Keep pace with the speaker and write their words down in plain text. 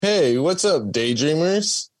Hey, what's up,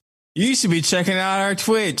 Daydreamers? You should be checking out our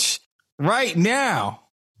Twitch right now.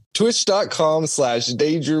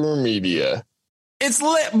 Twitch.com/Daydreamer Media. It's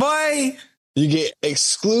lit, boy. You get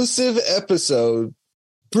exclusive episode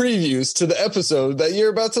previews to the episode that you're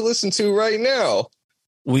about to listen to right now.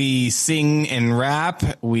 We sing and rap.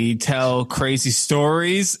 We tell crazy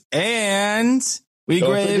stories, and we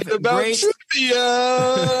Don't forget about trivia.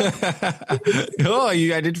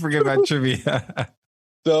 I did forget about trivia.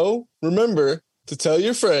 So remember to tell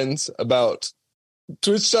your friends about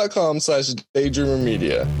Twitch.com/Daydreamer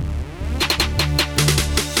Media.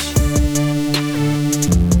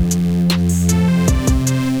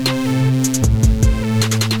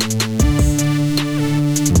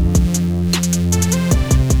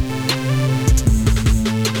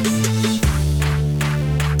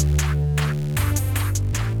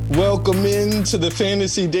 Welcome into the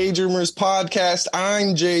Fantasy Daydreamers podcast.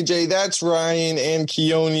 I'm JJ, that's Ryan, and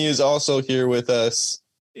Keone is also here with us.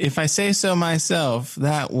 If I say so myself,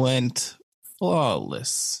 that went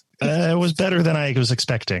flawless. It was better than I was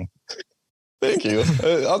expecting. Thank you.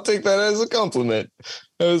 I'll take that as a compliment.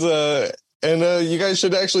 It was you guys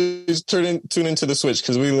should actually tune into the Switch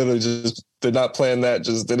because we literally just did not plan that,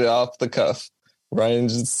 just did it off the cuff. Ryan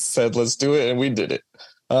just said, let's do it, and we did it.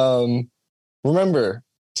 Remember,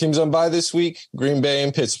 teams on bye this week, Green Bay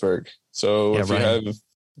and Pittsburgh. So if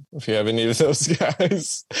you have any of those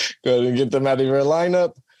guys, go ahead and get them out of your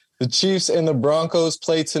lineup. The Chiefs and the Broncos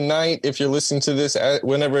play tonight if you're listening to this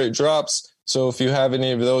whenever it drops. So if you have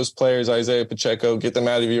any of those players, Isaiah Pacheco, get them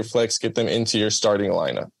out of your flex, get them into your starting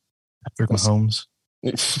lineup. Patrick Mahomes,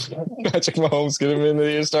 get them into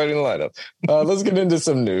your starting lineup. Let's get into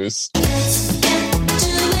some news.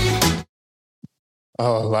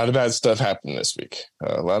 Oh, a lot of bad stuff happened this week.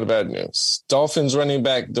 A lot of bad news. Dolphins running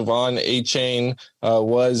back Devon Achane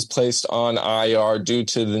was placed on IR due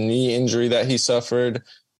to the knee injury that he suffered.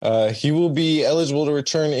 He will be eligible to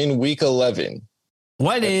return in week 11.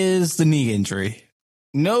 What is the knee injury?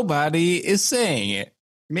 Nobody is saying it.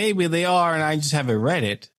 Maybe they are, and I just haven't read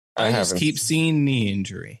it. I just keep seeing knee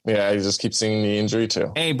injury. Yeah, I just keep seeing knee injury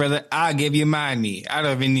too. Hey, brother, I'll give you my knee. I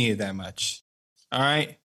don't even need it that much. All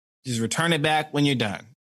right? Just return it back when you're done.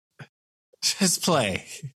 Just play.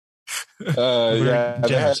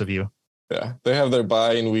 Generous of you. Yeah, they have their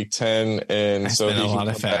bye in week 10, and so a lot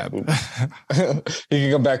of fab. He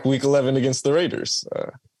can come back week 11 against the Raiders.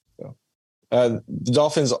 The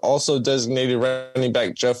Dolphins also designated running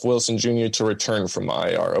back Jeff Wilson Jr. to return from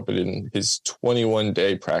IR, opening his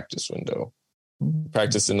 21-day practice window.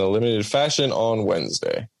 Practiced in a limited fashion on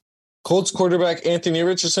Wednesday. Colts quarterback Anthony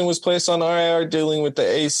Richardson was placed on IR dealing with the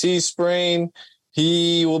AC sprain.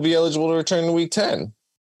 He will be eligible to return in week 10.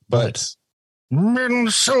 But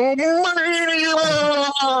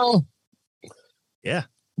yeah.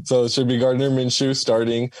 So it should be Gardner Minshew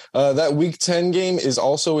starting. That week 10 game is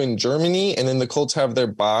also in Germany, and then the Colts have their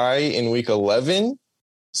bye in week 11.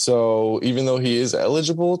 So even though he is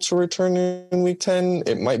eligible to return in week 10,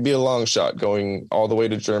 it might be a long shot going all the way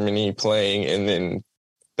to Germany playing, and then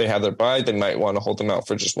they have their bye. They might want to hold them out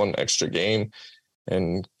for just one extra game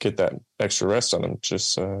and get that extra rest on him.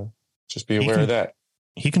 Just be aware of that.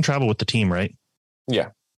 He can travel with the team, right?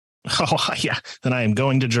 Yeah. Oh, yeah. Then I am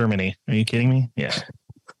going to Germany. Are you kidding me? Yeah.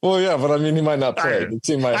 Well, yeah, but I mean, he might not play. The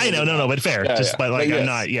team might. I know, no, but fair. Yeah, just yeah. I'm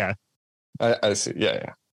not. Yeah. I see.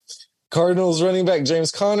 Yeah. Cardinals running back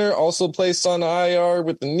James Conner also placed on IR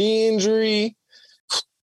with the knee injury.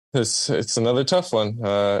 It's another tough one.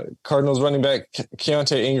 Cardinals running back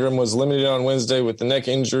Keontae Ingram was limited on Wednesday with the neck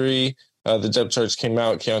injury. The depth charts came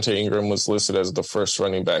out. Keontae Ingram was listed as the first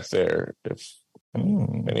running back there. If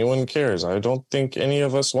anyone cares, I don't think any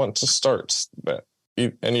of us want to start that.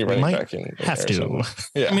 Any running back in have to.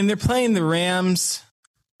 Yeah. I mean, they're playing the Rams.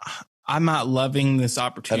 I'm not loving this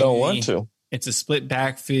opportunity. I don't want to. It's a split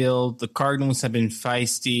backfield. The Cardinals have been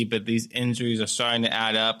feisty, but these injuries are starting to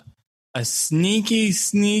add up. A sneaky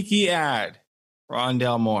ad.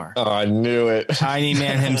 Rondell Moore. Oh, I knew it. Tiny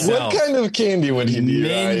man himself. What kind of candy would he need?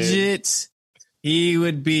 Midget. He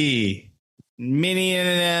would be. Mini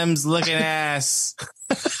M&M's looking ass.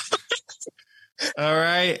 All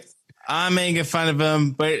right. I'm making fun of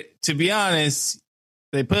him, but to be honest,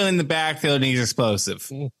 they put him in the backfield and he's explosive.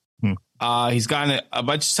 He's gotten a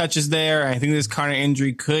bunch of touches there. I think this Conner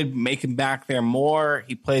injury could make him back there more.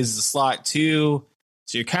 He plays the slot too.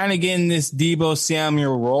 So you're kind of getting this Deebo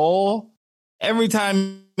Samuel role. Every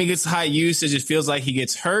time he gets high usage, it feels like he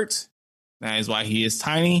gets hurt. That is why he is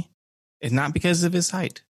tiny. It's not because of his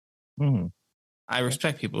height. I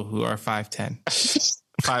respect people who are 5'10",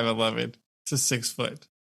 5'11" to 6 foot.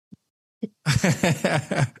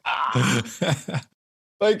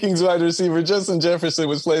 Vikings wide receiver Justin Jefferson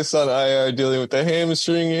was placed on IR dealing with a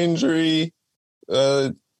hamstring injury.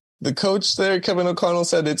 The coach there, Kevin O'Connell,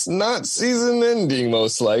 said it's not season-ending,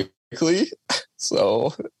 most likely.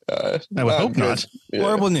 So I would hope good. not. Yeah.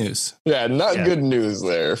 Horrible news. Yeah, not good news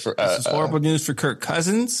there. This is horrible news for Kirk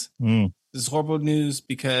Cousins. Mm. This is horrible news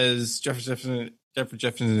because Jefferson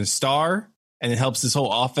is a star, and it helps this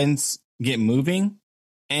whole offense get moving.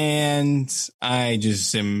 And I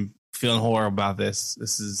just am feeling horrible about this.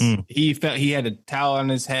 This is he felt he had a towel on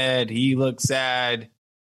his head. He looked sad.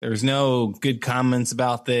 There's no good comments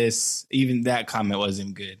about this. Even that comment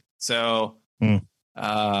wasn't good. So,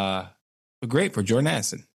 but great for Jordan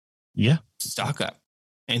Addison. Yeah. Stock up.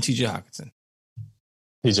 And TJ Hawkinson.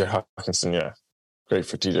 TJ Hawkinson, yeah. Great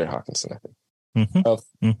for TJ Hawkinson, I think.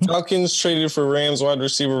 Falcons traded for Rams wide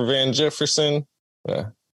receiver Van Jefferson. Yeah.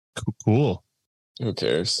 Cool. Who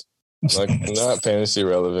cares? Not fantasy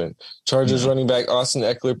relevant. Chargers running back Austin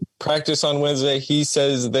Eckler practiced on Wednesday. He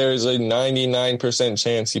says there's a 99%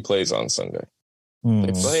 chance he plays on Sunday.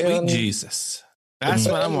 Sweet Jesus. That's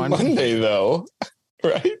what I'm wondering. Monday, though.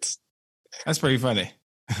 Right? That's pretty funny.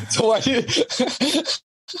 So why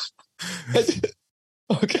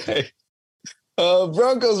okay.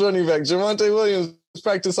 Broncos running back Javonte Williams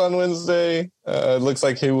practiced on Wednesday. Looks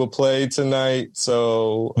like he will play tonight.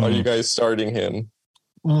 So are you guys starting him?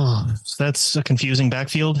 Oh, that's a confusing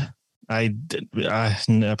backfield.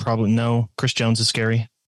 Probably no. Chris Jones is scary.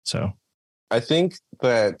 So I think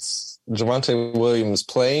that Javonte Williams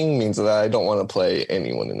playing means that I don't want to play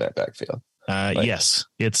anyone in that backfield. Yes,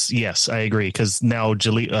 I agree. Because now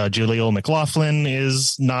Jaleel McLaughlin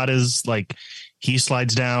is not as he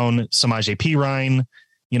slides down. Samaje Perine,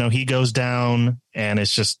 he goes down, and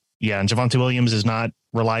it's just and Javonte Williams is not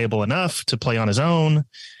reliable enough to play on his own.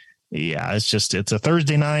 Yeah, it's a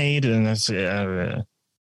Thursday night, and it's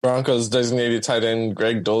Broncos designated tight end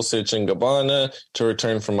Greg Dulcich and Gabbana to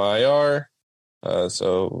return from IR.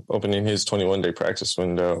 So opening his 21-day practice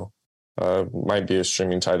window. Might be a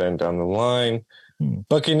streaming tight end down the line.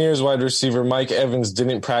 Buccaneers wide receiver Mike Evans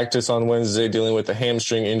didn't practice on Wednesday, dealing with a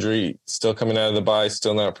hamstring injury. Still coming out of the bye,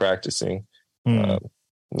 still not practicing.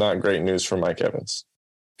 Not great news for Mike Evans.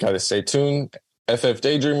 Got to stay tuned. FF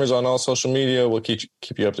Daydreamers on all social media will keep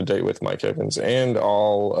you up to date with Mike Evans and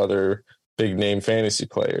all other big name fantasy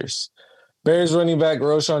players. Bears running back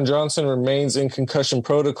Roshan Johnson remains in concussion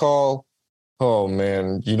protocol. Oh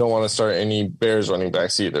man, you don't want to start any Bears running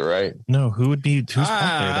backs either, right? No, who's back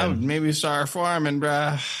there? Maybe start Foreman,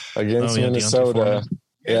 bruh. Against Minnesota.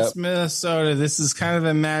 Against Minnesota. This is kind of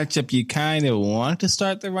a matchup you kind of want to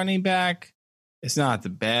start the running back. It's not the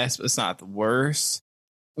best, but it's not the worst.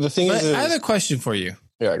 The thing is, I have a question for you.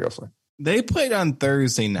 Yeah, go for it. They played on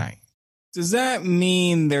Thursday night. Does that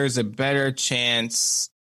mean there's a better chance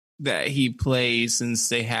that he plays since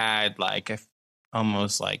they had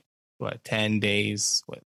almost 10 days?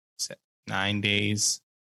 9 days?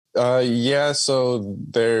 Yeah, so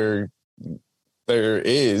there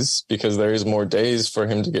is, because there is more days for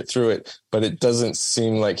him to get through it, but it doesn't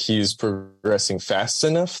seem like he's progressing fast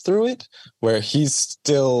enough through it, where he's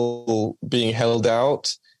still being held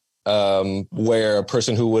out, where a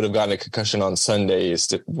person who would have gotten a concussion on Sunday is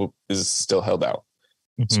still held out.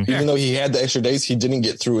 So even though he had the extra days, he didn't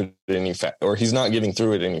get through it or he's not getting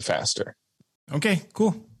through it any faster. Okay,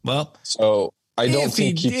 cool. Well, so I don't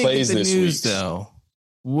think he plays this week. Though,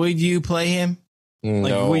 would you play him?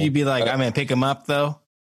 No. Would you be I'm going to pick him up though?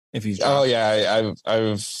 If he's dropped? Oh yeah,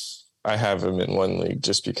 I have him in one league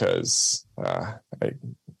just because I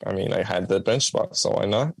had the bench spot, so why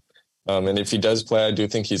not? And if he does play, I do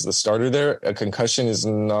think he's the starter there. A concussion is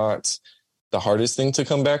not the hardest thing to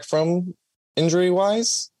come back from injury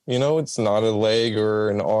wise. It's not a leg or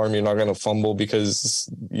an arm. You're not going to fumble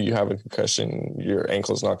because you have a concussion. Your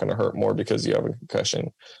ankle's not going to hurt more because you have a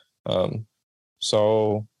concussion.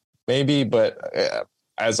 So maybe, but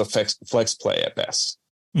as a flex play at best.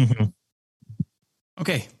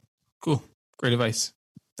 Okay, cool. Great advice.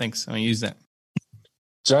 Thanks. I'll use that.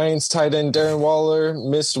 Giants tight end Darren Waller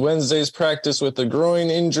missed Wednesday's practice with a groin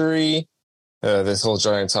injury. This whole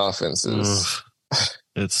Giants offense is...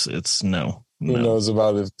 It's no. Who knows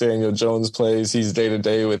about if Daniel Jones plays? He's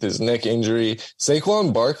day-to-day with his neck injury.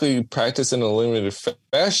 Saquon Barkley practiced in a limited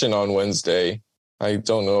fashion on Wednesday. I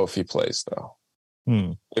don't know if he plays, though.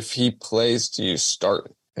 If he plays, do you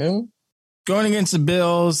start him? Going against the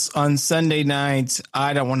Bills on Sunday night,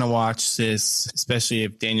 I don't want to watch this, especially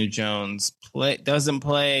if Daniel Jones doesn't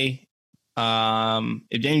play.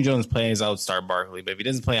 If Daniel Jones plays, I would start Barkley. But if he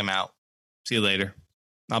doesn't play, I'm out. See you later.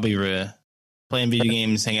 I'll be playing video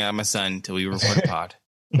games, hanging out with my son until we record a pod.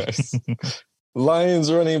 Nice. Lions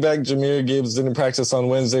running back Jahmyr Gibbs didn't practice on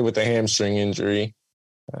Wednesday with a hamstring injury.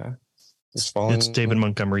 It's David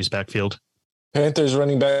Montgomery's backfield. Panthers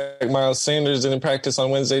running back Miles Sanders didn't practice on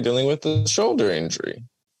Wednesday dealing with a shoulder injury.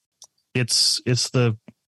 It's the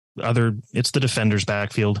defender's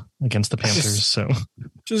backfield against the Panthers. So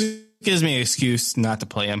just gives me an excuse not to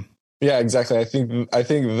play him. Yeah, exactly. I think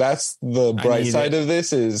that's the bright side of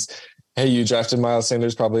this is, hey, you drafted Miles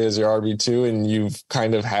Sanders probably as your RB2 and you've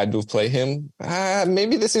kind of had to play him.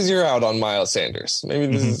 Maybe this is your out on Miles Sanders. Maybe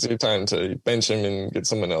this is your time to bench him and get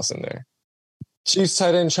someone else in there. Chiefs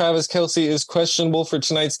tight end Travis Kelce is questionable for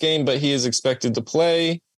tonight's game, but he is expected to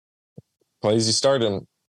play. Plays, you start him.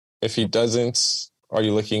 If he doesn't, are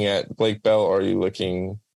you looking at Blake Bell or are you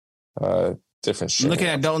looking different? I'm looking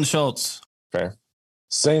at Dalton Schultz. Fair.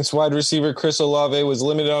 Saints wide receiver Chris Olave was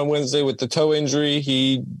limited on Wednesday with the toe injury.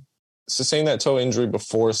 He sustained that toe injury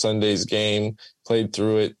before Sunday's game, played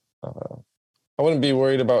through it. I wouldn't be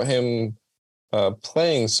worried about him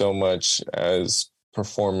playing so much as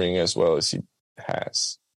performing as well as he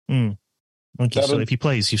has. Okay, so if he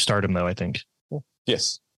plays, you start him, though, I think.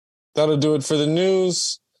 Yes. That'll do it for the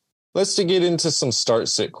news. Let's get into some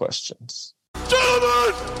start-sit questions.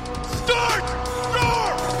 Gentlemen, start your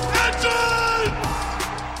engine!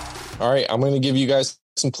 All right, I'm going to give you guys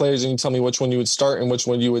some players and you tell me which one you would start and which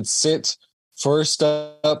one you would sit. First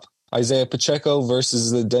up, Isaiah Pacheco versus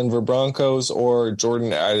the Denver Broncos or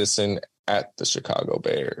Jordan Addison at the Chicago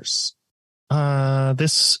Bears. I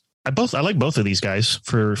like both of these guys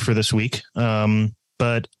for this week.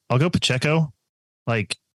 But I'll go Pacheco,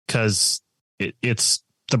 because it's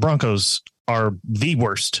the Broncos are the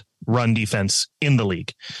worst run defense in the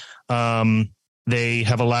league. They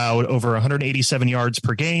have allowed over 187 yards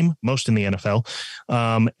per game, most in the NFL.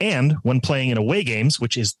 And when playing in away games,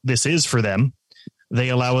 this is for them, they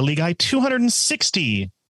allow a league high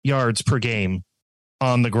 260 yards per game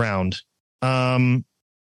on the ground.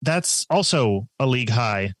 That's also a league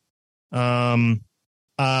high.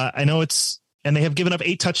 I know and they have given up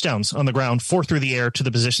 8 touchdowns on the ground, 4 through the air to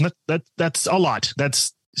the position. That's a lot.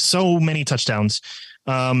 That's so many touchdowns.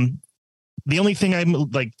 The only thing I'm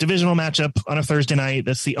divisional matchup on a Thursday night,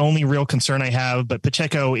 that's the only real concern I have, but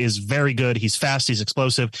Pacheco is very good. He's fast. He's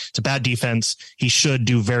explosive. It's a bad defense. He should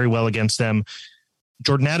do very well against them.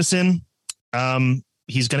 Jordan Addison,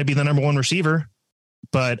 he's going to be the number 1 receiver,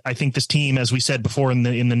 but I think this team, as we said before in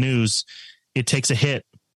the news, it takes a hit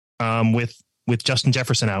with Justin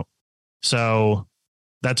Jefferson out. So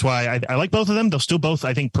that's why I like both of them. They'll still both,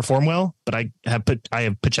 I think, perform well, but I have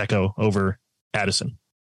Pacheco over Addison.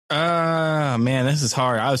 Man, this is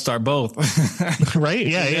hard. I would start both. Right?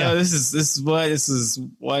 Yeah. This is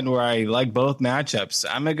one where I like both matchups.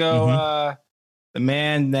 I'm gonna go the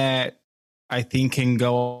man that I think can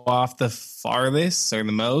go off the farthest or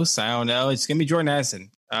the most. I don't know. It's gonna be Jordan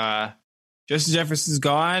Addison. Justin Jefferson's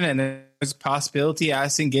gone, and there's a possibility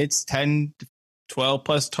Addison gets 10 to 12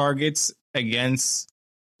 plus targets against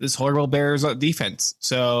this horrible Bears defense.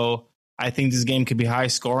 So I think this game could be high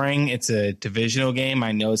scoring. It's a divisional game.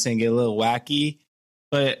 I know it's going to get a little wacky,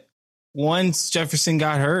 but once Jefferson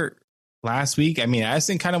got hurt last week,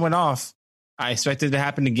 Addison kind of went off. I expect it to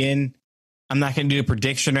happen again. I'm not going to do a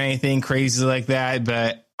prediction or anything crazy like that,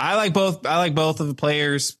 but I like both. I like both of the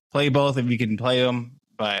players. Play both if you can play them,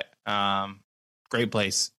 but great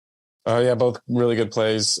plays. Yeah, both really good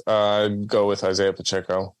plays. I'd go with Isaiah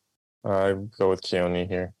Pacheco. I'd go with Keone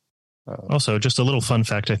here. Also, just a little fun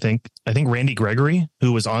fact, I think Randy Gregory,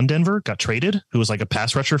 who was on Denver, got traded, who was like a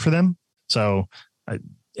pass rusher for them. So,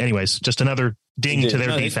 anyways, just another ding to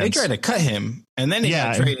their defense. They tried to cut him, and then he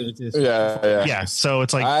got traded. Yeah. So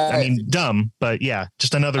it's dumb, but yeah,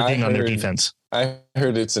 just another ding on their defense. I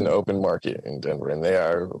heard it's an open market in Denver, and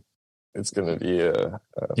it's going to be a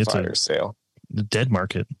fire sale. The dead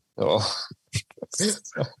market. Oh.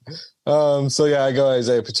 So yeah, I go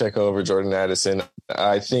Isaiah Pacheco over Jordan Addison.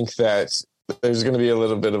 I think that there's going to be a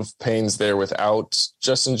little bit of pains there without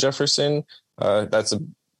Justin Jefferson. That's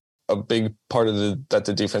a big part of that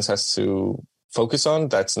the defense has to focus on.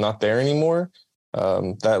 That's not there anymore.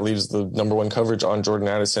 That leaves the number 1 coverage on Jordan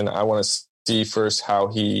Addison. I want to see first how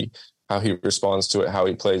he responds to it, how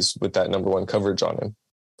he plays with that number 1 coverage on him.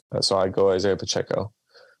 So I go Isaiah Pacheco.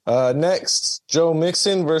 Next, Joe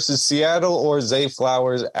Mixon versus Seattle or Zay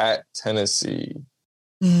Flowers at Tennessee.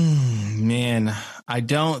 Man, I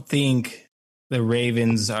don't think the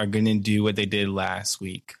Ravens are going to do what they did last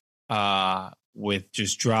week with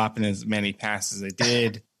just dropping as many passes as they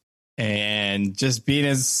did and just being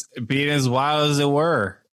as wild as they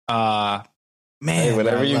were. Man, Hey,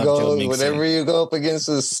 whenever I you love Joe go, Mixon. whenever you go up against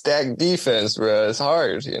a stacked defense, bro, it's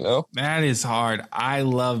hard. That is hard. I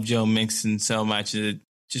love Joe Mixon so much,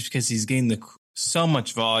 just because he's getting so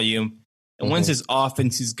much volume, and once his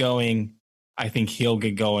offense is going, I think he'll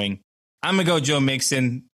get going. I'm gonna go Joe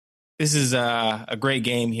Mixon. This is a great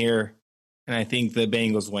game here, and I think the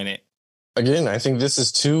Bengals win it. Again, I think this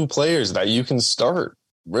is two players that you can start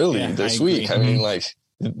really this week. I mean, like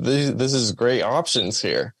this is great options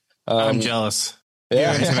here. I'm jealous.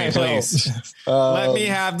 Yeah, Give it to me, please. Let me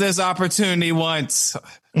have this opportunity once.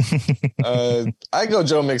 I go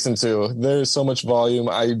Joe Mixon too. There's so much volume.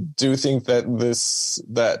 I do think that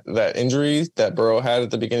that injury that Burrow had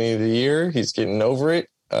at the beginning of the year, he's getting over it.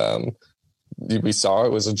 We saw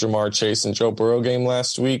it was a Jamar Chase and Joe Burrow game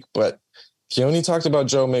last week, but he only talked about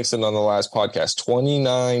Joe Mixon on the last podcast.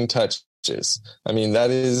 29 touches. I mean,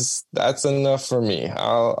 that's enough for me.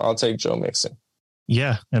 I'll take Joe Mixon.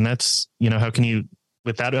 Yeah, and that's, how can you,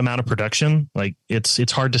 with that amount of production, like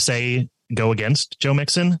it's hard to say go against Joe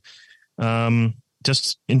Mixon.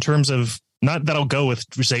 Just in terms of, not that I'll go with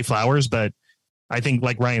Zay Flowers, but I think,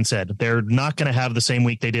 like Ryan said, they're not going to have the same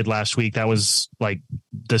week they did last week. That was like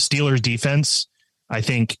the Steelers defense. I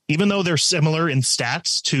think even though they're similar in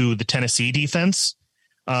stats to the Tennessee defense,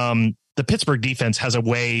 the Pittsburgh defense has a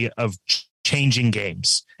way of changing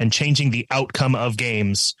games and changing the outcome of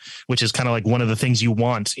games, which is kind of like one of the things you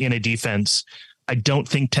want in a defense. I don't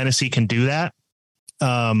think Tennessee can do that.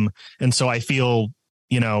 And so I feel,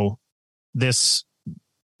 both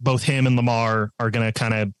him and Lamar are going to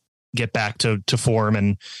kind of get back to form.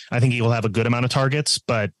 And I think he will have a good amount of targets,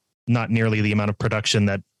 but not nearly the amount of production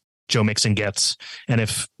that Joe Mixon gets. And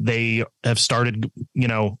if they have started,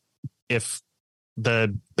 if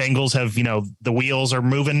the Bengals have, the wheels are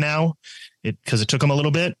moving now, because it took them a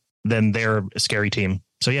little bit, then they're a scary team.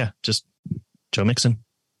 So yeah, just Joe Mixon.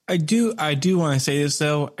 I do want to say this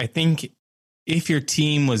though. I think if your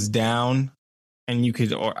team was down and you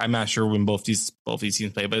could, or I'm not sure when both these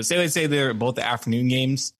teams play, but let's say they're both the afternoon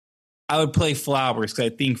games, I would play Flowers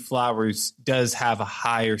because I think Flowers does have a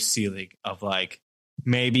higher ceiling of like,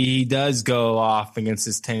 maybe he does go off against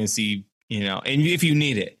this Tennessee, and if you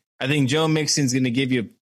need it. I think Joe Mixon's going to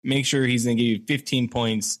make sure he's going to give you 15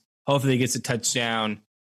 points. Hopefully he gets a touchdown.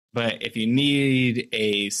 But if you need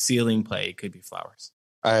a ceiling play, it could be Flowers.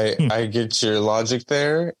 I get your logic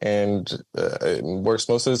there, and it works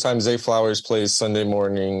most of the time. Zay Flowers plays Sunday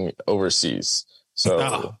morning overseas.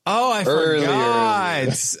 So I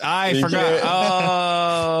forgot. I forgot.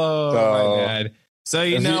 My bad. So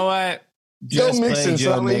you know what? Joe Mixon,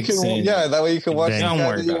 so that way you can watch. Don't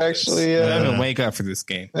worry about actually. I'm gonna wake up for this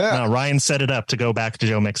game. Yeah. No, Ryan set it up to go back to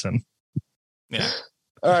Joe Mixon. Yeah.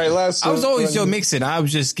 All right, last. I was always Joe Mixon. I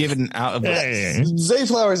was just giving out of Zay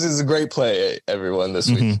Flowers is a great play, everyone, this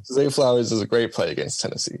week. Zay Flowers is a great play against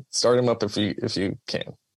Tennessee. Start him up if you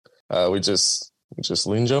can. We just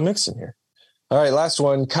lean Joe Mixon here. All right, last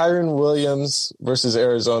one: Kyren Williams versus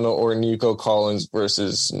Arizona, or Nico Collins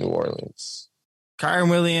versus New Orleans. Kyren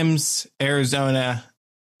Williams, Arizona.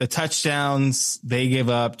 The touchdowns they give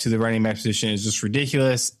up to the running back position is just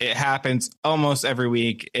ridiculous. It happens almost every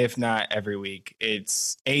week, if not every week.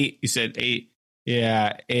 It's 8. You said 8.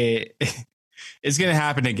 Yeah, it's going to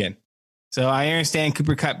happen again. So I understand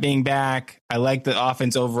Cooper Kupp being back. I like the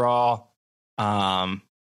offense overall.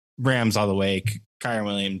 Rams all the way. Kyren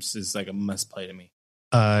Williams is like a must play to me.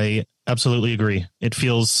 I absolutely agree. It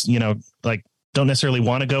feels, like don't necessarily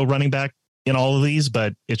want to go running back in all of these,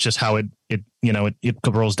 but it's just how it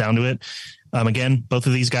rolls down to it. Again, both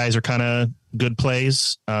of these guys are kind of good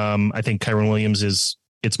plays. I think Kyren Williams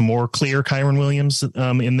it's more clear Kyren Williams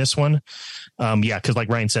in this one. Because like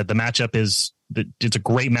Ryan said, the matchup it's a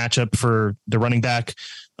great matchup for the running back.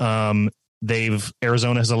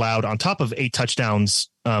 Arizona has allowed, on top of 8 touchdowns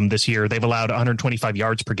this year, they've allowed 125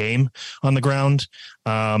 yards per game on the ground.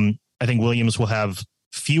 I think Williams will have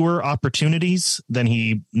fewer opportunities than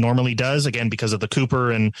he normally does, again, because of the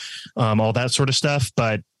Cooper and all that sort of stuff,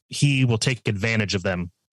 but he will take advantage of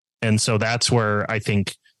them. And so that's where I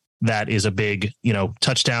think that is a big,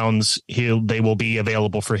 touchdowns. They will be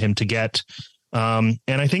available for him to get. And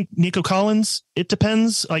I think Nico Collins, it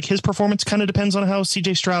depends, like his performance kind of depends on how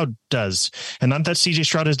CJ Stroud does. And not that CJ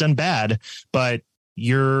Stroud has done bad, but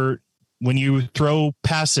when you throw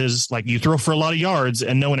passes, like you throw for a lot of yards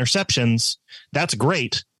and no interceptions, that's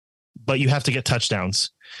great, but you have to get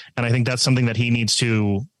touchdowns. And I think that's something that he needs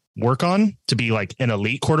to work on to be like an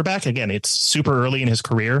elite quarterback. Again, it's super early in his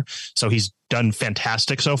career, so he's done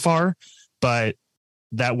fantastic so far, but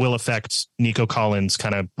that will affect Nico Collins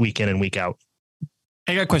kind of week in and week out.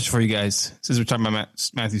 I got a question for you guys. Since we're talking about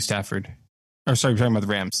Matthew Stafford, we're talking about the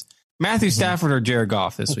Rams. Matthew Stafford or Jared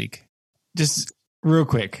Goff this week? Just real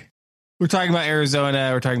quick. We're talking about Arizona.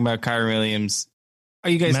 We're talking about Kyren Williams. Are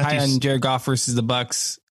you guys high on Jared Goff versus the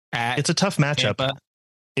Bucks? It's a tough matchup. Tampa?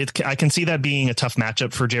 I can see that being a tough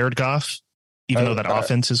matchup for Jared Goff, even though that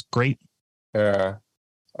offense is great. Yeah.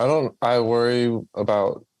 I worry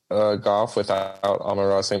about Goff without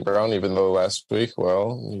Amon-Ra St. Brown, even though last week,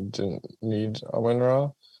 you didn't need Amon-Ra.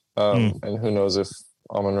 And who knows if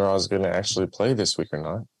Amon-Ra is going to actually play this week or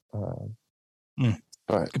not.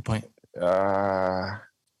 But good point.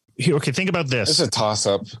 Okay, think about this. It's a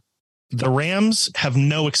toss-up. The Rams have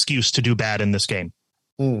no excuse to do bad in this game.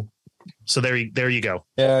 So there you go.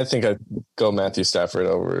 Yeah, I think I'd go Matthew Stafford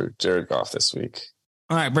over Jared Goff this week.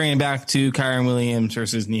 All right, bringing it back to Kyren Williams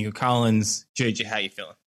versus Nico Collins. JJ, how you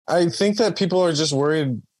feeling? I think that people are just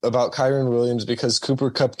worried about Kyren Williams because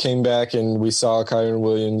Cooper Kupp came back and we saw Kyren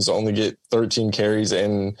Williams only get 13 carries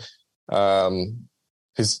and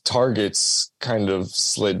his targets kind of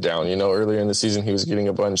slid down. Earlier in the season, he was getting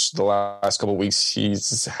a bunch. The last couple of weeks, he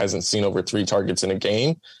hasn't seen over 3 targets in a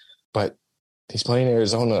game, but he's playing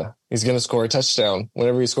Arizona. He's going to score a touchdown.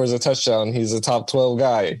 Whenever he scores a touchdown, he's a top 12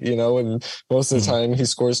 guy, and most of the time he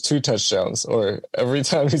scores 2 touchdowns, or every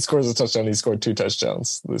time he scores a touchdown, he scored 2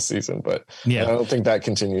 touchdowns this season. But I don't think that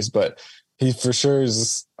continues, but he for sure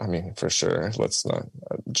is, for sure, let's not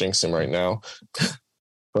jinx him right now.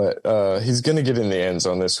 But he's going to get in the end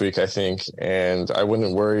zone this week, I think. And I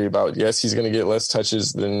wouldn't worry about, yes, he's going to get less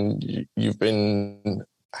touches than you've been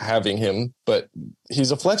having him, but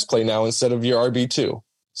he's a flex play now instead of your RB2.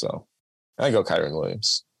 So I go Kyren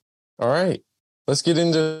Williams. All right, let's get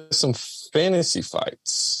into some fantasy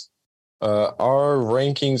fights. Our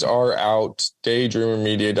rankings are out,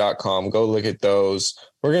 daydreamermedia.com. Go look at those.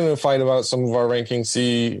 We're going to fight about some of our rankings,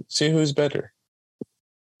 see who's better.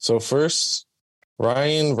 So first,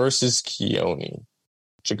 Ryan versus Keone.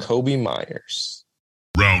 Jacoby Myers.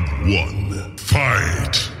 Round 1,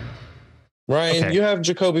 fight. Ryan, You have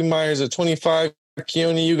Jacoby Myers at 25.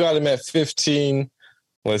 Keone, you got him at 15.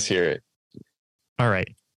 Let's hear it. All right.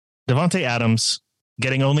 Devontae Adams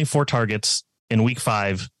getting only 4 targets in week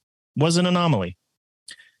 5 was an anomaly.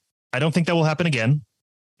 I don't think that will happen again.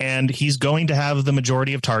 And he's going to have the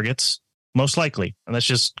majority of targets, most likely. And that's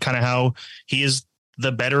just kind of how he is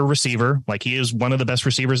the better receiver. Like, he is one of the best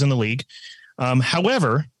receivers in the league.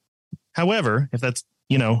 However, if that's,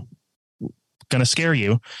 going to scare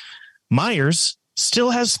you, Myers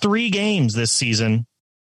still has 3 games this season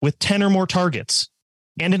with 10 or more targets.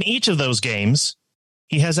 And in each of those games,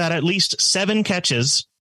 he has had at least 7 catches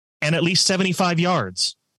and at least 75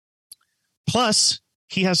 yards. Plus,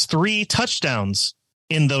 he has 3 touchdowns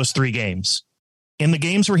in those 3 games. In the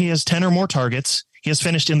games where he has 10 or more targets, he has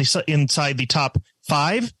finished inside the top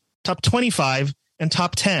 5, top 25, and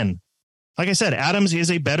top 10. Like I said, Adams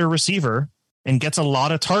is a better receiver and gets a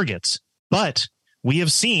lot of targets. But we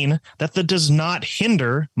have seen that does not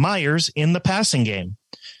hinder Myers in the passing game.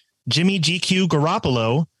 Jimmy GQ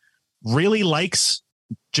Garoppolo really likes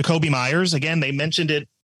Jacoby Myers. Again, they mentioned it,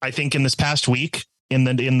 I think, in this past week in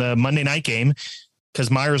the Monday night game,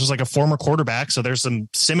 because Myers was like a former quarterback. So there's some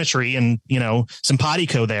symmetry and,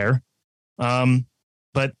 simpatico there.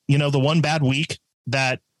 But, the one bad week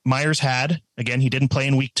that Myers had, again, he didn't play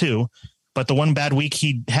in week 2, but the one bad week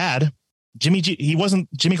he had, Jimmy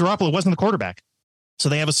Garoppolo wasn't the quarterback. So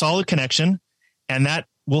they have a solid connection, and that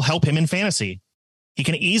will help him in fantasy. He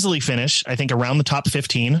can easily finish, I think, around the top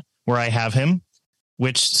 15 where I have him,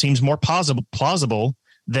 which seems more plausible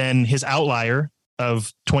than his outlier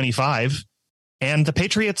of 25. And the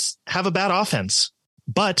Patriots have a bad offense,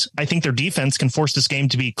 but I think their defense can force this game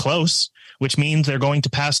to be close, which means they're going to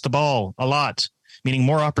pass the ball a lot, meaning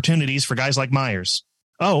more opportunities for guys like Myers.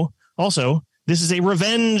 Oh, also, this is a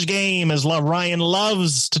revenge game, as Ryan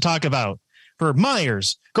loves to talk about, for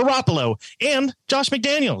Myers, Garoppolo, and Josh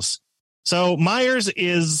McDaniels. So Myers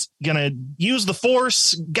is going to use the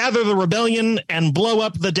Force, gather the rebellion, and blow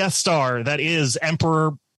up the Death Star that is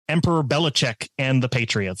Emperor Belichick and the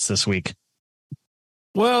Patriots this week.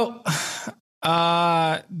 Well,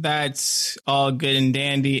 that's all good and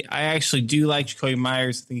dandy. I actually do like Jacoby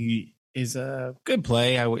Myers. I think he is a good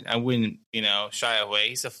play. I wouldn't, shy away.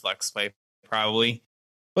 He's a flex play, probably.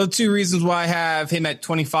 Well, 2 reasons why I have him at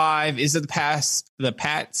 25 is that the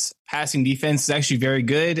Pats passing defense is actually very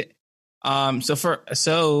good.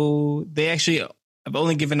 So they actually have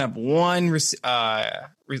only given up only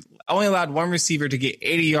allowed 1 receiver to get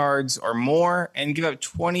 80 yards or more and give up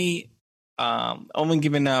 20, only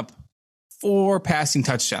given up 4 passing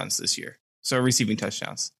touchdowns this year. So receiving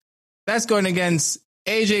touchdowns. That's going against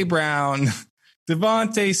AJ Brown,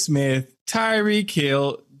 Devontae Smith, Tyreek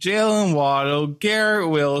Hill, Jalen Waddle, Garrett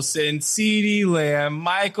Wilson, CeeDee Lamb,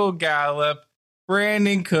 Michael Gallup,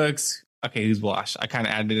 Brandon Cooks. Okay, who's washed? I kind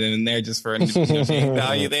of added it in there just for name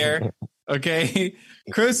value there. Okay.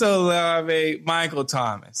 Chris Olave, Michael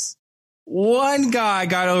Thomas. One guy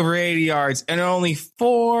got over 80 yards and only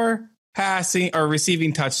 4 passing or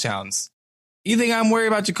receiving touchdowns. You think I'm worried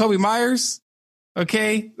about Jacoby Myers?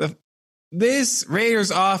 Okay. This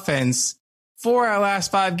Raiders offense, 4 out of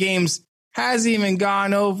last 5 games, hasn't even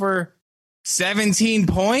gone over 17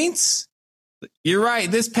 points. You're right.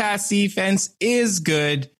 This pass defense is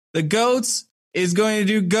good. The GOATs is going to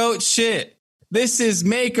do GOAT shit. This is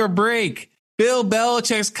make or break. Bill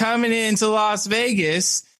Belichick's coming into Las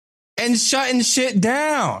Vegas and shutting shit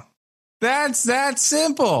down. That's that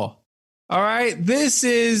simple. All right. This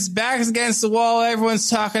is backs against the wall. Everyone's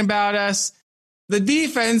talking about us. The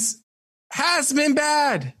defense has been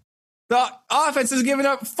bad. The offense has given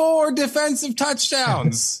up 4 defensive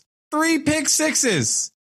touchdowns, 3 pick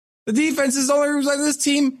sixes. The defense is the only reason this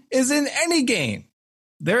team is in any game.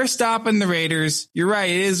 They're stopping the Raiders. You're right.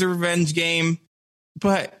 It is a revenge game.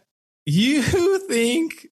 But you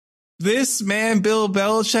think this man, Bill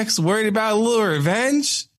Belichick's worried about a little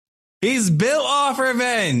revenge? He's built off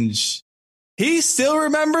revenge. He still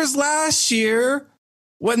remembers last year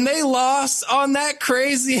when they lost on that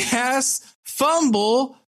crazy ass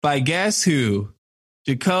fumble by guess who?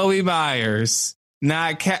 Jacoby Myers.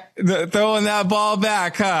 Not throwing that ball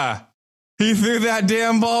back, huh? He threw that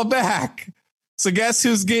damn ball back. So guess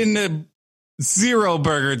who's getting a 0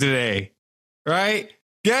 burger today, right?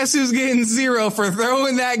 Guess who's getting 0 for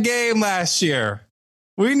throwing that game last year?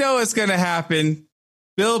 We know it's going to happen.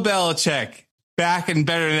 Bill Belichick, back and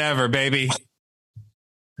better than ever, baby.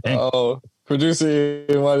 Oh, producer,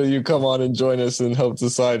 why don't you come on and join us and help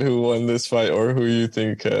decide who won this fight, or who you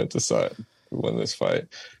think decide who won this fight?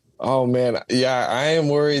 Oh, man. Yeah, I am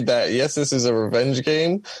worried that, yes, this is a revenge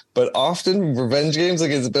game, but often revenge games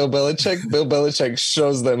against Bill Belichick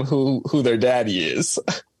shows them who their daddy is.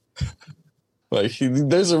 Like,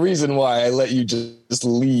 there's a reason why I let you just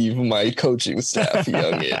leave my coaching staff,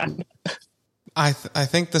 youngin. I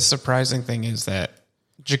think the surprising thing is that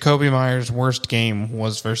Jacoby Myers' worst game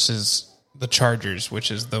was versus the Chargers,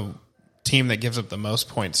 which is the team that gives up the most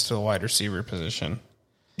points to the wide receiver position.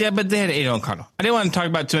 Yeah, but they had Aiden O'Connell. I didn't want to talk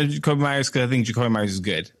about too much Jacoby Myers because I think Jacoby Myers is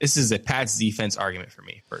good. This is a Pats defense argument for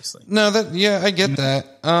me, personally. No, I get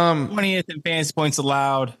that. 20th in fantasy points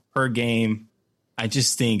allowed per game. I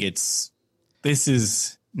just think this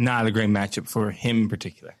is not a great matchup for him in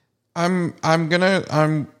particular. I'm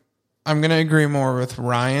gonna agree more with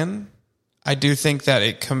Ryan. I do think that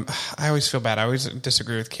I always feel bad. I always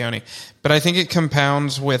disagree with Keone, but I think it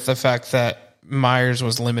compounds with the fact that Myers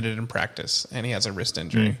was limited in practice and he has a wrist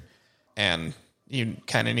injury, and you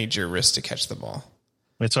kind of need your wrist to catch the ball.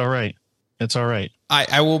 It's all right.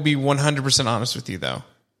 I will be 100% honest with you though.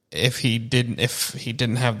 If he didn't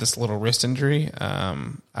have this little wrist injury,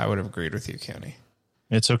 I would have agreed with you, Keone.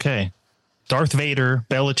 It's okay. Darth Vader,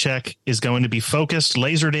 Belichick, is going to be focused,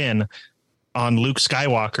 lasered in on Luke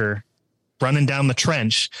Skywalker running down the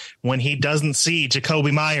trench when he doesn't see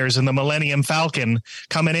Jacoby Myers and the Millennium Falcon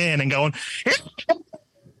coming in and going,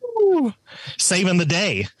 saving the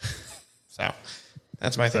day. So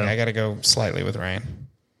that's my thing. I got to go slightly with Ryan.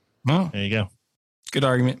 Oh, there you go. Good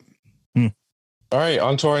argument. All right,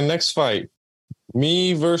 on to our next fight.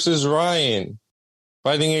 Me versus Ryan.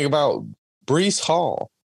 Fighting about Breece Hall.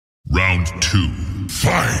 Round 2.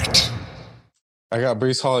 Fight. I got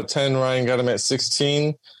Breece Hall at 10. Ryan got him at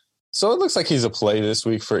 16. So it looks like he's a play this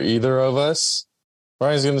week for either of us.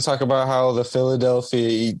 Ryan's going to talk about how the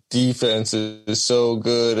Philadelphia defense is so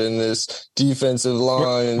good in this defensive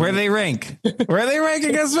line. Where they rank? Where they rank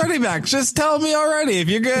against running backs? Just tell me already. If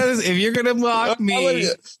you're gonna block me,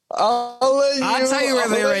 I'll tell you where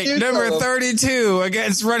they rank. Number 32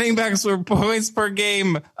 against running backs with points per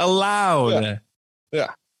game allowed.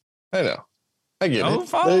 Yeah. I know. I get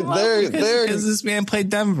it. Because this man played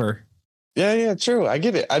Denver. Yeah, true. I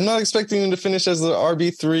get it. I'm not expecting him to finish as the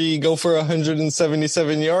RB3, go for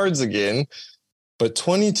 177 yards again, but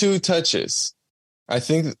 22 touches. I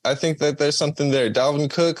think that there's something there. Dalvin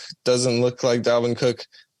Cook doesn't look like Dalvin Cook.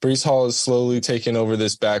 Breece Hall is slowly taking over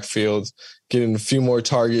this backfield, getting a few more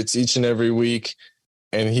targets each and every week,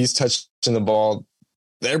 and he's touching the ball.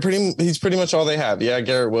 He's pretty much all they have. Yeah,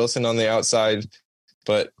 Garrett Wilson on the outside,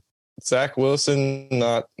 but Zach Wilson,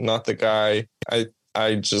 not the guy.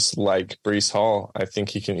 I just like Breece Hall. I think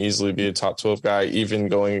he can easily be a top 12 guy, even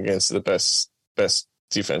going against the best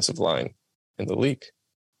defensive line in the league.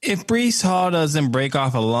 If Breece Hall doesn't break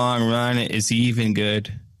off a long run, is he even good?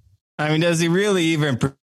 I mean, does he really even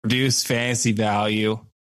produce fantasy value?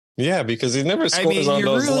 Yeah, because he never scores on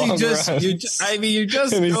those long runs. You're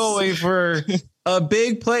just going for a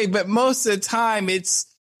big play, but most of the time it's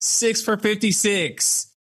 6 for 56,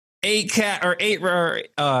 8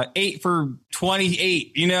 for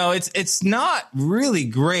 28. You know, it's not really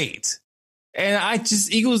great. And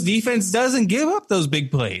Eagles defense doesn't give up those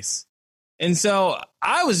big plays. And so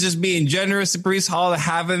I was just being generous to Breece Hall to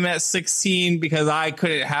have him at 16 because I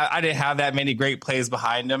didn't have that many great plays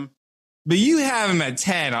behind him. But you have him at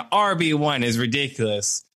 10. RB1 is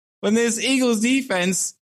ridiculous. When this Eagles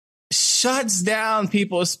defense shuts down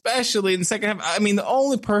people, especially in the second half. I mean, the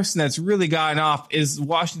only person that's really gotten off is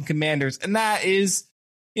Washington Commanders, and that is,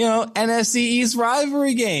 NFC East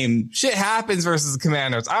rivalry game. Shit happens versus the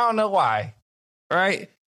Commanders. I don't know why, right?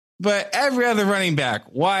 But every other running back,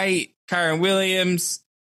 White, Kyron Williams,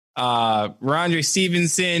 Rondre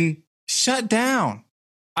Stevenson, shut down.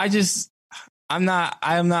 I'm not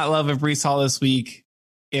loving Breece Hall this week.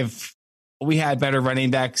 If we had better running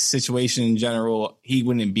back situation in general, he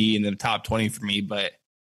wouldn't be in the top 20 for me, but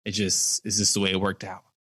it's just the way it worked out.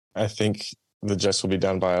 I think the Jets will be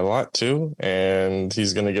down by a lot too, and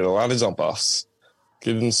he's going to get a lot of jump offs.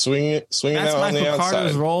 Get him swinging out on the outside. That's Michael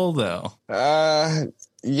Carter's role, though.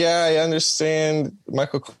 Yeah, I understand.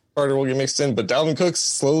 Michael Carter will get mixed in, but Dalvin Cook's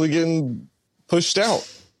slowly getting pushed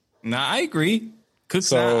out. Nah, I agree.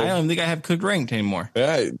 Cook's not, I don't think I have Cook ranked anymore.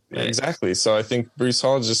 Yeah, exactly. So I think Breece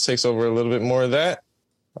Hall just takes over a little bit more of that.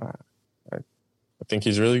 I think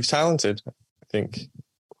he's really talented. I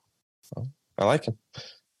like him.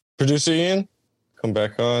 Producer Ian, come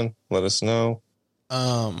back on. Let us know.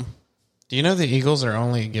 Do you know the Eagles are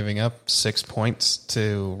only giving up 6 points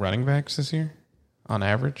to running backs this year on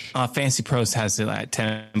average? Fantasy Pros has it at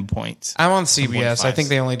 10 points. I'm on CBS. I think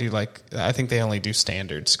they only do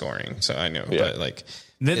standard scoring. So I know, but like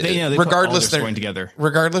they regardless, they're scoring together.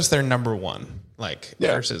 Regardless, they're number one.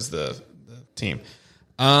 Versus the team.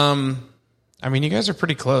 I mean, you guys are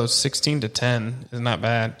pretty close. 16-10 is not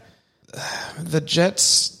bad. The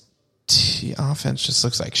Jets offense just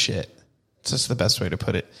looks like shit. It's just the best way to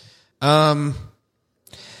put it.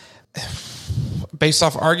 Based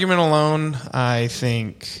off argument alone, I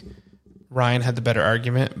think Ryan had the better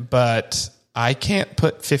argument, but I can't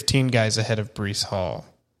put 15 guys ahead of Breece Hall.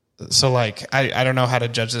 So, I don't know how to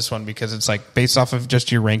judge this one because it's based off of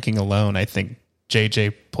just your ranking alone, I think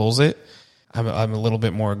JJ pulls it. I'm a little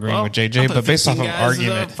bit more agreeing with JJ, but based off of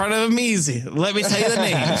argument. In front of him easy. Let me tell you the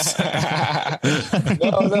names.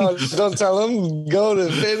 No, don't tell him. Go to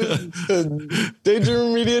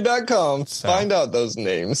daydreamermedia.com. Find out those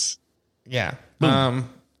names. Yeah.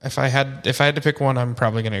 If I had to pick one, I'm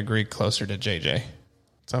probably going to agree closer to JJ.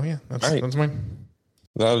 So yeah, that's mine.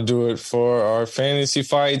 That'll do it for our fantasy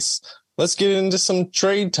fights. Let's get into some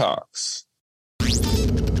trade talks.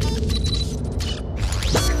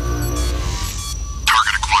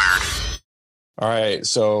 All right,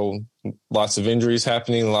 so lots of injuries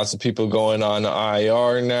happening, lots of people going on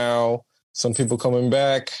IR now, some people coming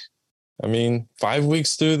back. I mean, 5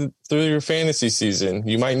 weeks through your fantasy season,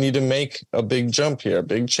 you might need to make a big jump here, a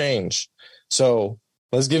big change. So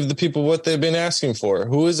let's give the people what they've been asking for.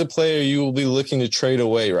 Who is a player you will be looking to trade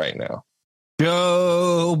away right now?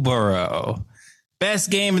 Joe Burrow. Best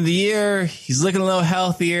game of the year. He's looking a little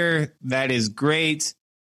healthier. That is great.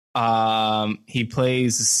 He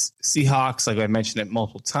plays Seahawks, like I mentioned it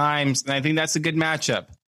multiple times, and I think that's a good matchup.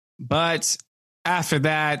 But after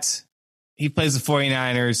that, he plays the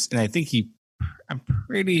 49ers, and I'm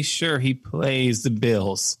pretty sure he plays the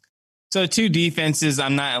Bills. So 2 defenses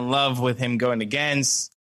I'm not in love with him going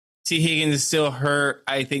against. T. Higgins is still hurt.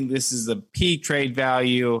 I think this is the peak trade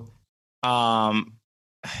value.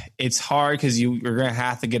 It's hard because you're going to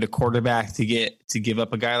have to get a quarterback to give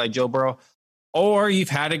up a guy like Joe Burrow. Or you've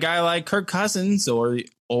had a guy like Kirk Cousins or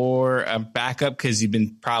a backup because you've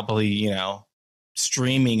been probably,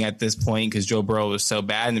 streaming at this point because Joe Burrow was so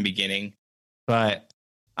bad in the beginning. But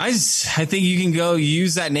I think you can go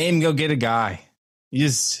use that name and go get a guy.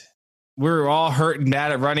 We're all hurting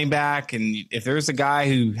bad at running back. And if there's a guy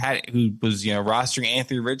who was, rostering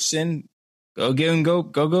Anthony Richardson, go give him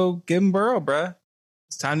Burrow, bruh.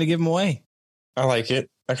 It's time to give him away. I like it.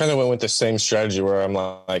 I kind of went with the same strategy where I'm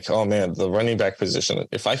like, oh man, the running back position.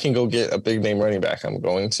 If I can go get a big name running back, I'm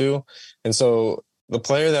going to. And so the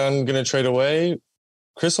player that I'm going to trade away,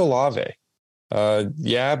 Chris Olave.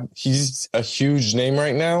 He's a huge name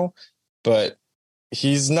right now, but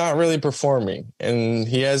he's not really performing. And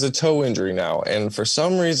he has a toe injury now. And for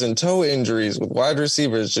some reason, toe injuries with wide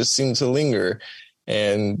receivers just seem to linger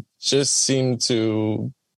and just seem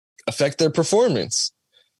to affect their performance.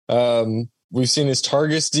 We've seen his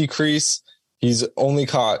targets decrease. He's only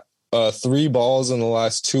caught 3 balls in the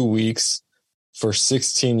last 2 weeks for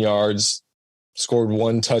 16 yards, scored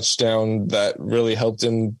 1 touchdown that really helped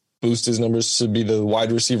him boost his numbers to be the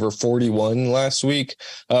wide receiver 41 last week.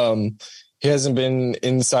 He hasn't been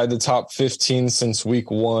inside the top 15 since week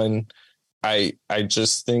 1. I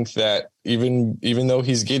just think that even though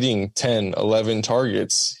he's getting 10, 11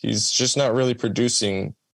 targets, he's just not really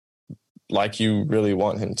producing like you really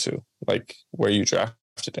want him to, like where you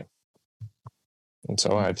drafted him. And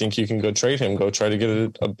so I think you can go trade him, go try to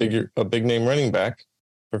get a big name running back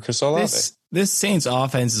for Chris Olave. This Saints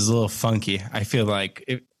offense is a little funky. I feel like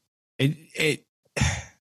it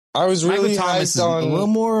I was really Michael Thomas is on a little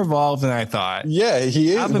more evolved than I thought. Yeah,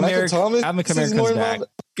 he is. Michael Thomas comes back, involved.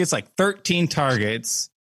 gets like 13 targets.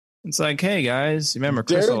 It's like, hey guys, remember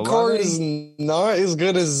Chris Derek Carr Olave? is not as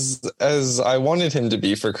good as I wanted him to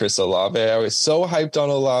be for Chris Olave. I was so hyped on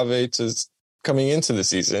Olave coming into the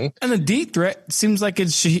season, And the deep threat seems like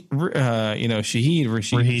it's Shaheed,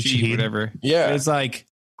 whatever. Yeah, It's like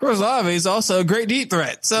Chris Olave is also a great deep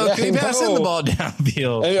threat. So Yeah, can you pass him the ball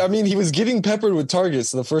downfield? I mean, he was getting peppered with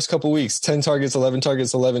targets the first couple weeks, 10 targets, 11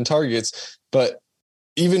 targets, 11 targets. But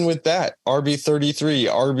even with that,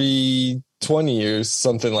 RB33, RB20 or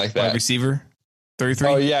something like that. Wide receiver, 33.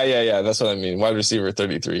 Oh, yeah. That's what I mean. Wide receiver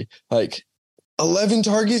 33. Like 11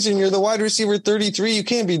 targets and you're the wide receiver 33. You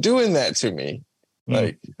can't be doing that to me.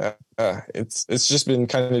 Like it's just been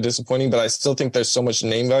kind of disappointing, but I still think there's so much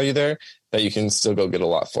name value there that you can still go get a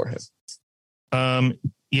lot for him.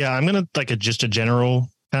 Yeah, I'm gonna just a general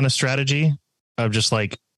kind of strategy of just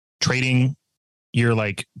like trading your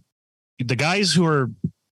like the guys who are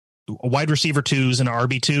wide receiver 2s and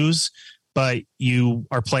RB 2s, but you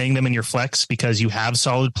are playing them in your flex because you have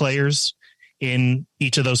solid players in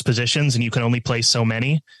each of those positions and you can only play so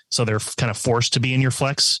many, so they're kind of forced to be in your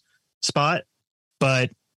flex spot.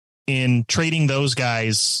 But in trading those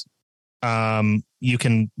guys, you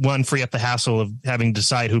can free up the hassle of having to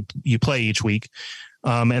decide who you play each week.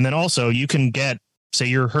 And then also you can get, say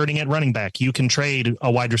you're hurting at running back, you can trade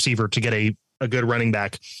a wide receiver to get a good running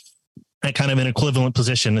back at kind of an equivalent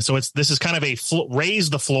position. So this is kind of a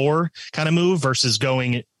raise the floor kind of move versus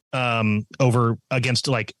going over against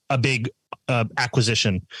like a big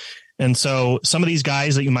acquisition. And so some of these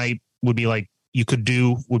guys that would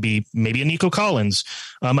be maybe a Nico Collins,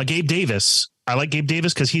 a Gabe Davis. I like Gabe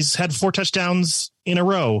Davis because he's had 4 touchdowns in a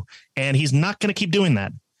row and he's not going to keep doing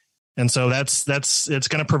that. And so it's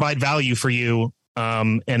going to provide value for you.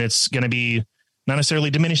 And it's going to be not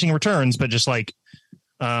necessarily diminishing returns, but just like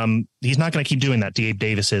he's not going to keep doing that. Gabe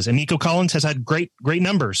Davis is, and Nico Collins has had great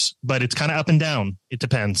numbers, but it's kind of up and down. It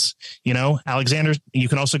depends, Alexander. You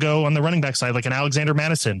can also go on the running back side, like an Alexander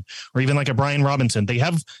Madison or even like a Brian Robinson. They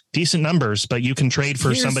have decent numbers, but you can trade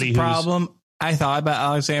for somebody who's problem. I thought about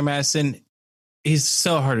Alexander Madison. He's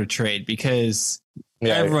so hard to trade because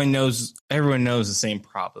everyone knows the same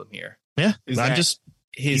problem here. Yeah, you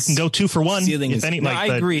can go 2 for 1. I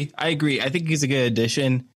agree. I think he's a good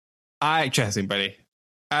addition. I trust him, buddy.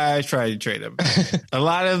 I tried to trade him. A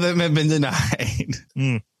lot of them have been denied.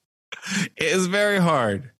 It is very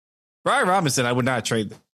hard. Brian Robinson, I would not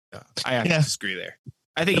trade. I have to disagree there.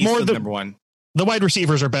 I think he's still number 1. The wide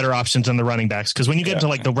receivers are better options than the running backs because when you get to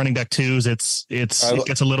like the running back 2s, it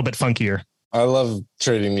gets a little bit funkier. I love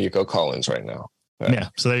trading Nico Collins right now.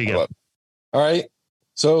 So there you go. All right.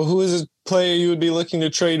 So who is a player you would be looking to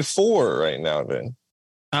trade for right now then?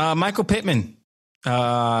 Michael Pittman.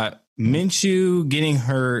 Minshew getting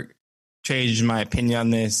hurt changed my opinion on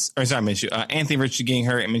this. Or sorry, Minshew. Anthony Richardson getting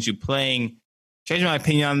hurt and Minshew playing changed my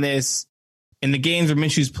opinion on this. In the games where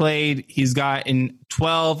Minshew's played, he's gotten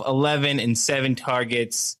 12, 11, and 7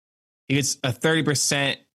 targets. He gets a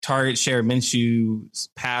 30% target share of Minshew's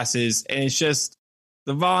passes. And it's just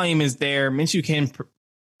the volume is there. Minshew can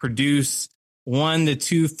produce 1 to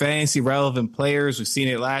 2 fantasy relevant players. We've seen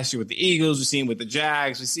it last year with the Eagles. We've seen it with the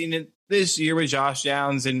Jags. We've seen it this year with Josh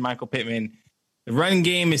Downs and Michael Pittman. The running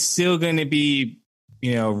game is still going to be,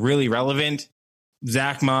 really relevant.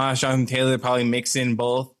 Zach Moss, Jonathan Taylor probably mix in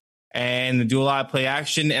both and do a lot of play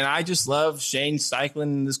action. And I just love Shane Steichen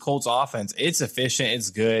in this Colts offense. It's efficient. It's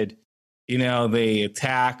good. They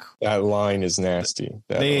attack. That line is nasty.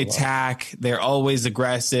 They attack. They're always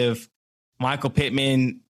aggressive. Michael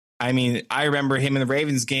Pittman, I remember him in the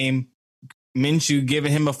Ravens game, Minshew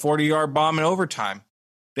giving him a 40-yard bomb in overtime.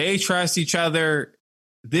 They trust each other.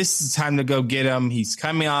 This is time to go get him. He's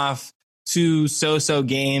coming off 2 so-so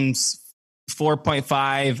games,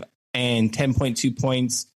 4.5 and 10.2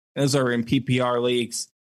 points. Those are in PPR leagues.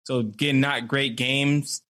 So again, not great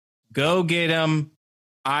games. Go get him.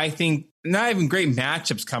 I think not even great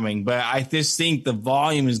matchups coming, but I just think the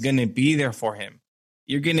volume is going to be there for him.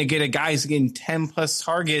 you're going to get a guy who's getting 10 plus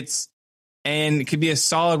targets and it could be a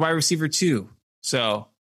solid wide receiver too. So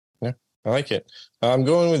yeah, I like it. I'm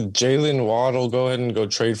going with Jalen Waddle. Go ahead and go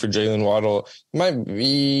trade for Jalen Waddle. Might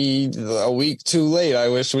be a week too late. I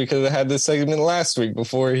wish we could have had this segment last week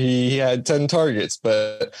before he had 10 targets,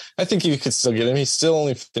 but I think you could still get him. He still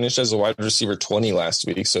only finished as a wide receiver 20 last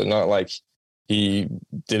week, so not like he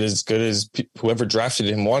did as good as whoever drafted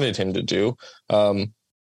him wanted him to do.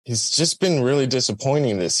 He's just been really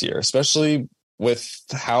disappointing this year, especially with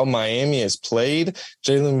how Miami has played.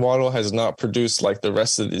 Jalen Waddle has not produced like the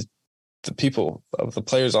rest of the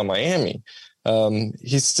players on Miami.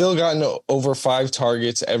 He's still gotten over 5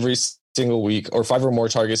 targets every single week, or 5 or more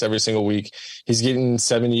targets every single week. He's getting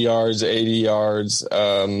 70 yards, 80 yards.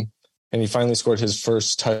 And he finally scored his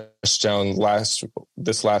first touchdown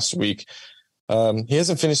this last week. He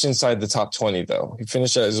hasn't finished inside the top 20 though. He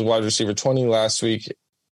finished as a wide receiver 20 last week,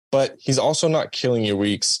 but he's also not killing your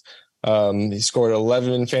weeks. He scored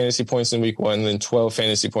 11 fantasy points in week 1, then 12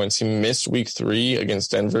 fantasy points. He missed week 3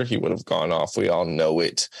 against Denver. He would have gone off. We all know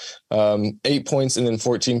it. 8 points and then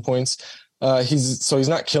 14 points. He's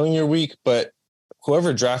not killing your week, but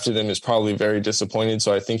whoever drafted him is probably very disappointed.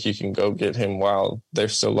 So I think you can go get him while they're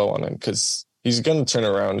still low on him, because he's going to turn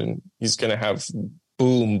around and he's going to have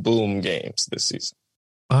boom games this season.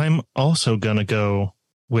 I'm also going to go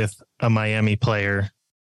with a Miami player,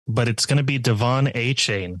 but it's going to be Devon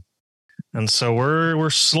A-Chain. And so we're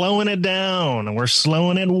slowing it down. We're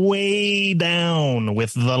slowing it way down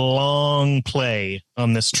with the long play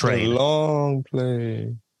on this trade. The long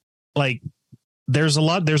play. Like there's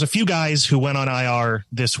a few guys who went on IR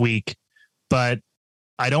this week, but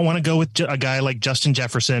I don't want to go with a guy like Justin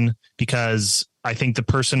Jefferson, because I think the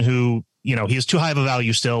person who, he is too high of a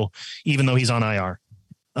value still, even though he's on IR.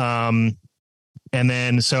 And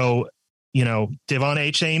then, so, Devon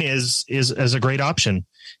A-Chain is a great option.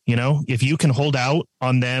 If you can hold out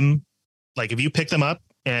on them, like if you pick them up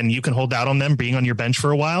and you can hold out on them being on your bench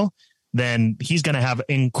for a while, then he's going to have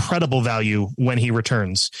incredible value when he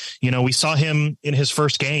returns. We saw him in his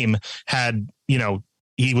first game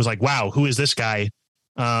he was like, wow, who is this guy?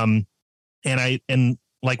 And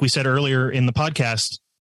like we said earlier in the podcast,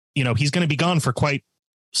 he's going to be gone for quite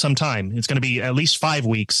some time. It's going to be at least 5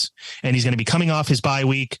 weeks, and he's going to be coming off his bye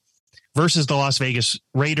week versus the Las Vegas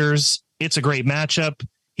Raiders. It's a great matchup.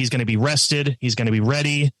 He's going to be rested. He's going to be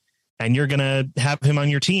ready, and you're going to have him on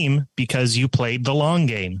your team because you played the long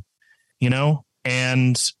game,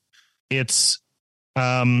 and it's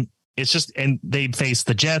just, and they face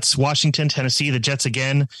the Jets, Washington, Tennessee, the Jets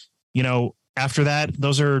again. After that,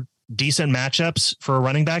 those are decent matchups for a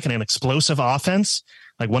running back and an explosive offense,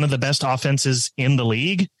 like one of the best offenses in the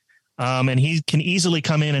league. And he can easily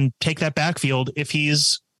come in and take that backfield if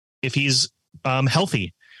he's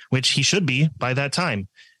healthy, which he should be by that time.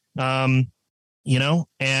 And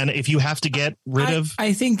if you have to get rid of,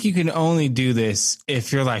 I think you can only do this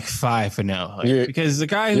if you're like 5-0, because the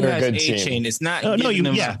guy who has A-Chain is not giving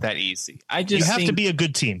them up that easy. You have to be a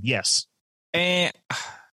good team. Yes. And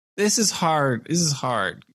this is hard.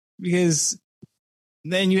 Because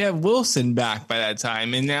then you have Wilson back by that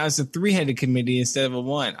time, and now it's a 3-headed committee instead of a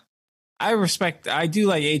 1. I do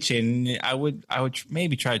like A-Chain. I would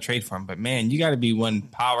maybe try to trade for him, but man, you got to be one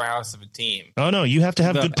powerhouse of a team. Oh no, you have to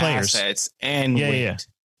have good players and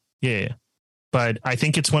yeah. But I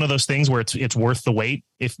think it's one of those things where it's worth the wait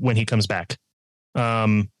when he comes back.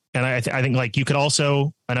 And I think like you could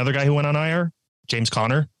also, another guy who went on IR, James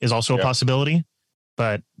Conner, is also a possibility.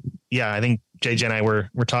 But yeah, I think JJ and I were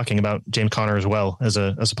talking about James Conner as well as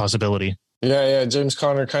a possibility. Yeah. James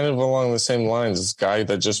Conner, kind of along the same lines. This guy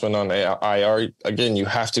that just went on IR. Again, you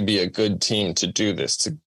have to be a good team to do this,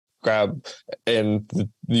 to grab, and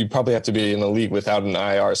you probably have to be in a league without an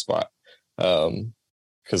IR spot,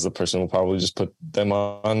 because the person will probably just put them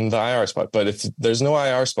on the IR spot. But if there's no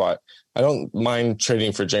IR spot, I don't mind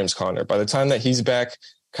trading for James Conner. By the time that he's back,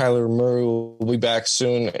 Kyler Murray will be back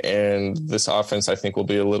soon, and this offense, I think, will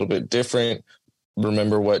be a little bit different.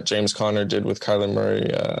 Remember what James Conner did with Kyler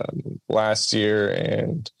Murray last year,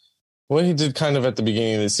 and what he did kind of at the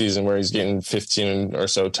beginning of the season, where he's getting 15 or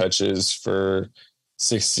so touches for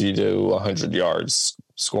 60 to 100 yards,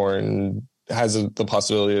 scoring, has the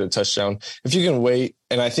possibility of a touchdown. If you can wait,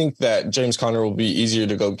 and I think that James Conner will be easier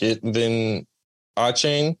to go get than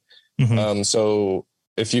A-Chain. Mm-hmm. So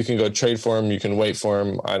if you can go trade for him, you can wait for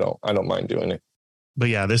him. I don't mind doing it. But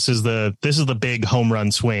yeah, this is the big home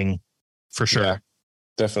run swing for sure. Yeah,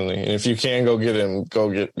 definitely. And if you can go get him, go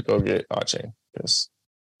get A-Chain, because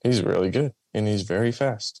he's really good and he's very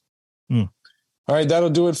fast. All right, that'll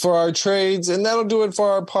do it for our trades, and that'll do it for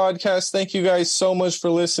our podcast. Thank you guys so much for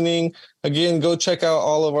listening. Again, go check out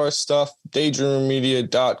all of our stuff.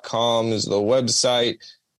 Daydreamermedia.com is the website.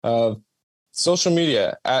 Social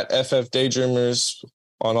media at FF Daydreamers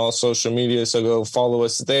on all social media. So go follow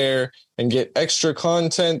us there and get extra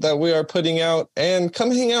content that we are putting out. And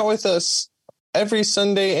come hang out with us every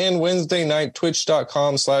Sunday and Wednesday night,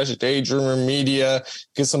 twitch.com/daydreamermedia.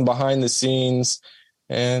 Get some behind the scenes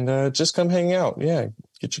and just come hang out. Yeah,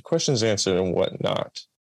 get your questions answered and whatnot.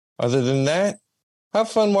 Other than that, have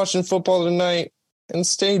fun watching football tonight and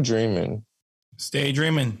stay dreaming. Stay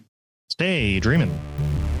dreaming. Stay dreaming.